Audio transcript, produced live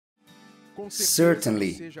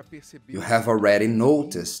Certainly, you have already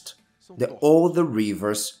noticed that all the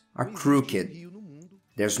rivers are crooked.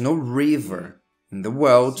 There's no river in the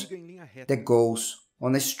world that goes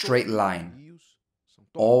on a straight line.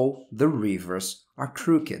 All the rivers are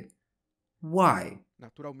crooked. Why?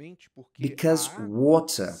 Because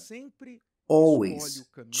water always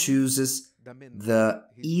chooses the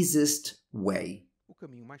easiest way.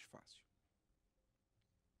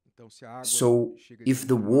 So, if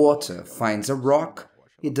the water finds a rock,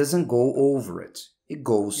 it doesn't go over it, it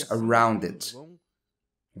goes around it.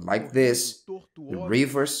 Like this, the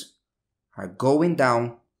rivers are going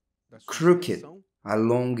down crooked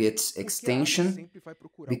along its extension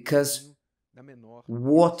because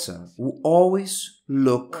water will always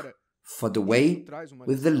look for the way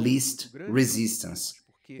with the least resistance.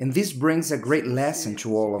 And this brings a great lesson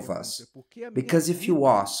to all of us. Because if you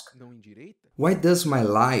ask, why does my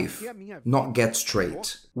life not get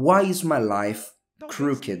straight? Why is my life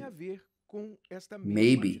crooked?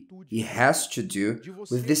 Maybe it has to do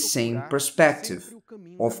with the same perspective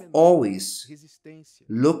of always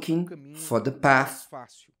looking for the path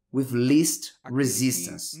with least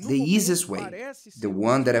resistance, the easiest way, the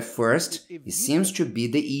one that at first it seems to be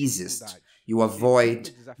the easiest. You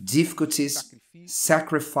avoid difficulties,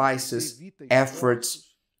 sacrifices,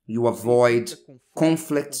 efforts, you avoid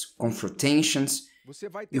conflicts, confrontations,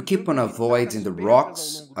 you keep on avoiding the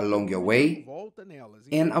rocks along your way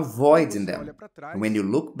and avoiding them. And when you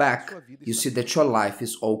look back, you see that your life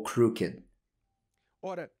is all crooked.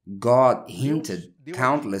 God hinted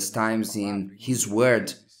countless times in His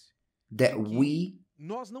Word that we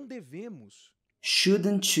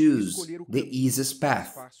shouldn't choose the easiest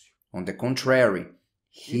path. On the contrary,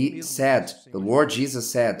 He said, the Lord Jesus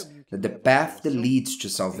said, that the path that leads to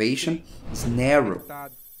salvation is narrow.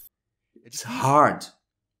 It's hard.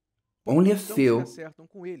 Only a few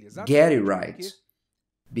get it right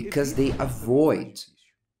because they avoid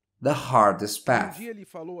the hardest path.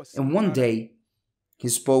 And one day, He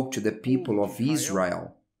spoke to the people of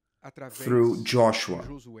Israel through Joshua.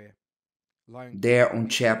 There on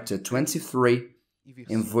chapter 23,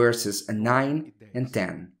 in verses 9 and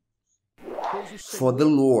 10. For the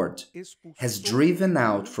Lord has driven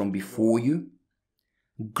out from before you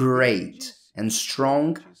great and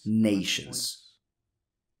strong nations.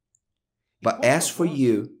 But as for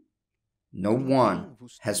you, no one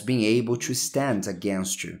has been able to stand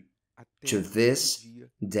against you to this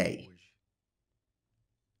day.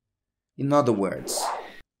 In other words,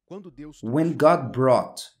 when God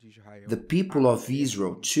brought the people of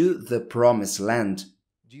Israel to the promised land,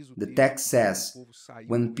 the text says,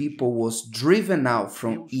 when people was driven out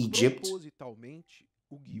from Egypt,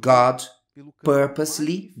 God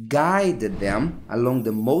purposely guided them along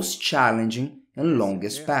the most challenging and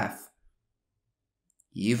longest path.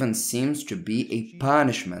 It even seems to be a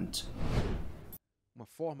punishment,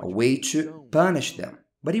 a way to punish them.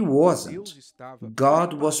 But it wasn't.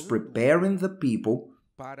 God was preparing the people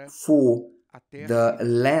for the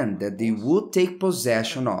land that they would take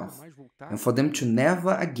possession of, and for them to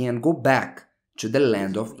never again go back to the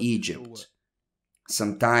land of Egypt.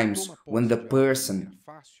 Sometimes, when the person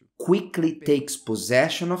quickly takes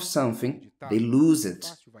possession of something, they lose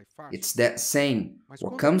it. It's that saying,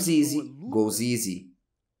 what comes easy, goes easy.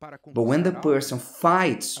 But when the person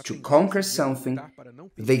fights to conquer something,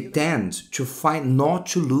 they tend to fight not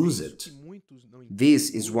to lose it. This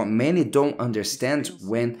is what many don't understand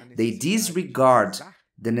when they disregard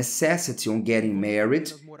the necessity on getting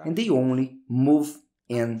married and they only move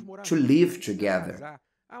in to live together.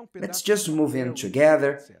 Let's just move in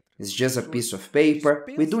together. It's just a piece of paper.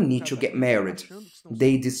 We don't need to get married.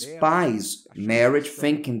 They despise marriage,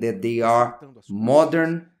 thinking that they are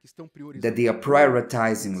modern, that they are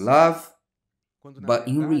prioritizing love. But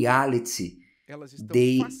in reality,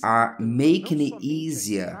 they are making it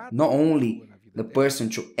easier, not only the person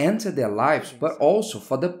to enter their lives, but also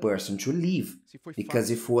for the person to leave. Because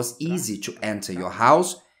if it was easy to enter your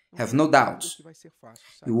house, have no doubts,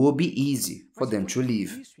 it will be easy for them to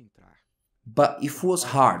leave. But if it was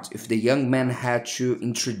hard, if the young man had to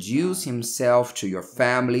introduce himself to your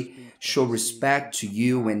family, show respect to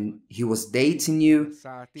you when he was dating you,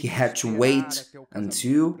 he had to wait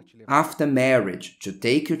until after marriage to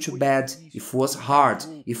take you to bed. If it was hard,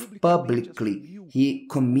 if publicly he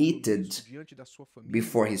committed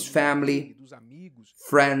before his family,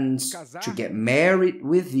 friends, to get married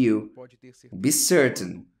with you, be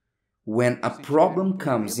certain, when a problem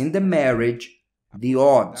comes in the marriage, the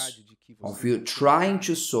odds of you trying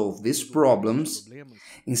to solve these problems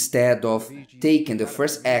instead of taking the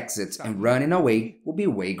first exit and running away will be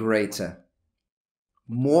way greater.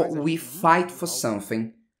 More we fight for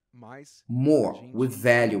something, more we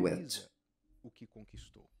value it.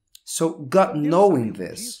 So God, knowing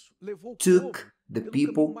this, took the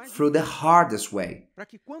people through the hardest way.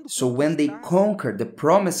 So when they conquered the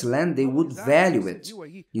promised land, they would value it.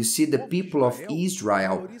 You see, the people of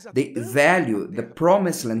Israel, they value the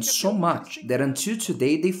promised land so much that until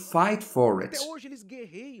today they fight for it.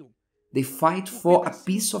 They fight for a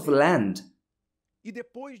piece of land.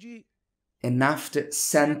 And after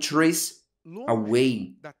centuries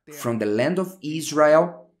away from the land of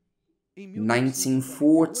Israel,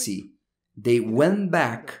 1940, they went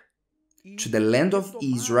back to the land of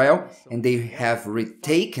Israel and they have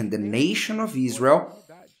retaken the nation of Israel.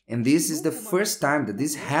 And this is the first time that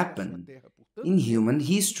this happened in human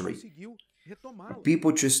history.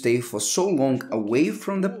 People to stay for so long away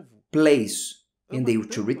from the place and they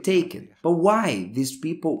to retake it. But why these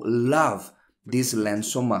people love this land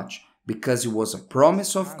so much? Because it was a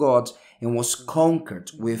promise of God and was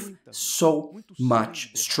conquered with so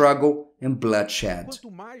much struggle and bloodshed.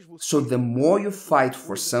 So the more you fight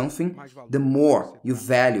for something, the more you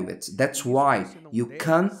value it. That's why you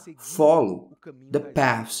can't follow the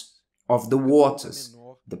paths of the waters,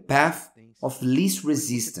 the path of least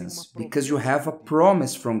resistance, because you have a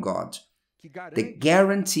promise from God that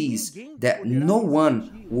guarantees that no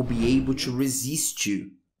one will be able to resist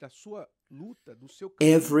you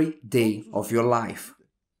every day of your life.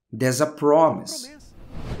 There's a promise.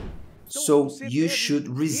 So you should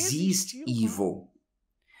resist evil.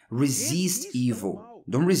 Resist evil.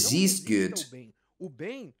 Don't resist good.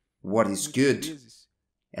 What is good?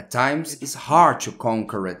 At times it's hard to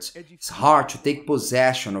conquer it. It's hard to take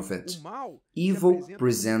possession of it. Evil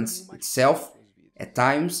presents itself at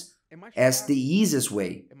times as the easiest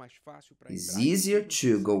way. It's easier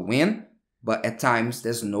to go in, but at times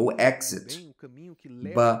there's no exit.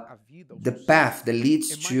 But the path that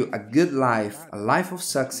leads to a good life, a life of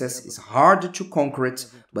success, is harder to conquer it,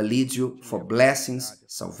 but leads you for blessings,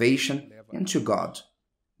 salvation, and to God.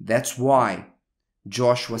 That's why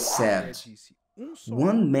Joshua said,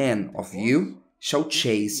 "One man of you shall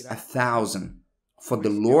chase 1,000, for the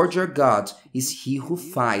Lord your God is he who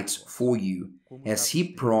fights for you, as he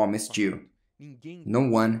promised you. No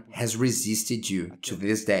one has resisted you to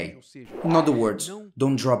this day." In other words,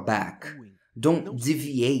 don't draw back. Don't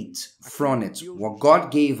deviate from it. What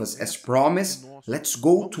God gave us as promise, let's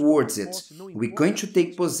go towards it. We're going to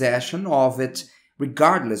take possession of it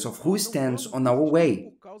regardless of who stands on our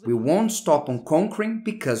way. We won't stop on conquering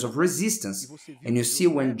because of resistance. And you see,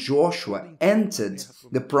 when Joshua entered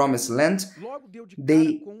the promised land,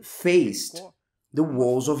 they faced the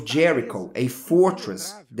walls of Jericho, a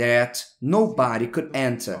fortress that nobody could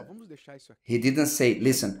enter. He didn't say,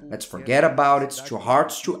 "Listen, let's forget about it, it's too hard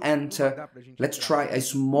to enter, let's try a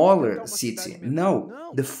smaller city." No,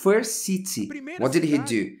 the first city, what did he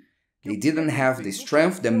do? They didn't have the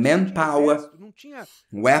strength, the manpower,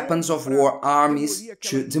 weapons of war, armies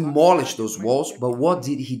to demolish those walls, but what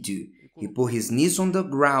did he do? He put his knees on the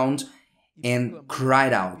ground and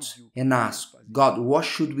cried out and asked, "God, what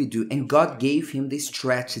should we do?" And God gave him the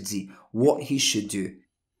strategy, what he should do.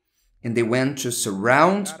 And they went to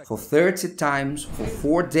surround for 30 times for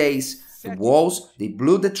 4 days the walls, they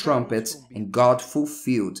blew the trumpets, and God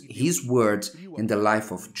fulfilled his word in the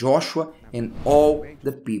life of Joshua and all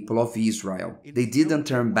the people of Israel. They didn't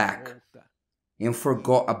turn back and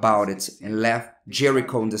forgot about it and left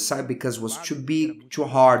Jericho on the side because it was too big, too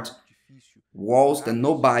hard, walls that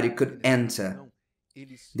nobody could enter.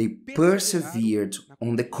 They persevered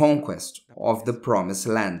on the conquest of the promised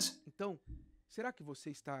land.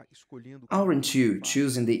 Aren't you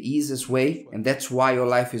choosing the easiest way, and that's why your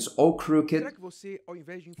life is all crooked?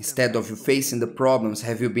 Instead of you facing the problems,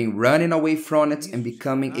 have you been running away from it and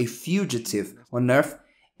becoming a fugitive on earth?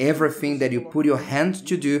 Everything that you put your hand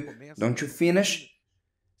to do, don't you finish?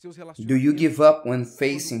 Do you give up when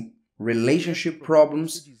facing relationship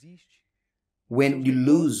problems? When you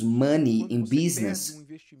lose money in business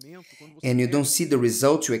and you don't see the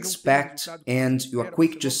result you expect and you are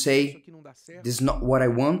quick to say, "This is not what I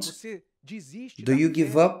want"? Do you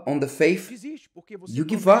give up on the faith? You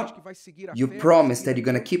give up. You promise that you're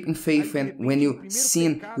going to keep in faith, and when you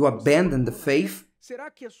sin, you abandon the faith.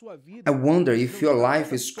 I wonder if your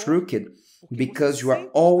life is crooked because you are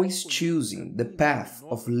always choosing the path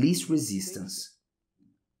of least resistance.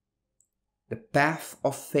 The path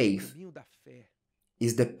of faith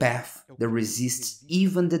is the path that resists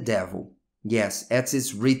even the devil. Yes, as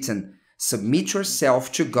is written, submit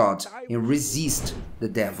yourself to God and resist the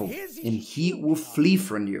devil, and he will flee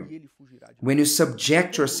from you. When you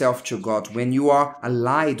subject yourself to God, when you are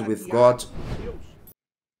allied with God,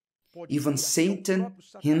 even Satan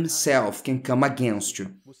himself can come against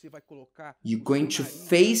you. You're going to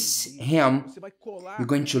face him, you're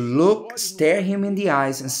going to stare him in the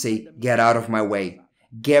eyes and say, "Get out of my way.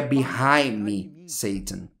 Get behind me,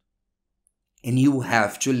 Satan." And you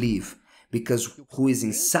have to leave, because who is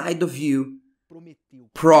inside of you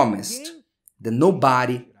promised that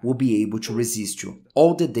nobody will be able to resist you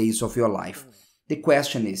all the days of your life. The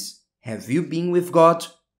question is, have you been with God?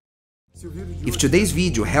 If today's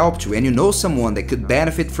video helped you and you know someone that could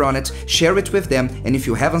benefit from it, share it with them, and if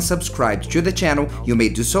you haven't subscribed to the channel, you may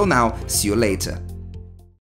do so now. See you later.